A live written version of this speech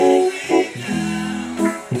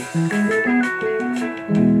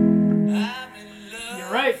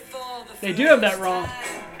right. They do have that wrong.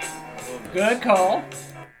 Good call.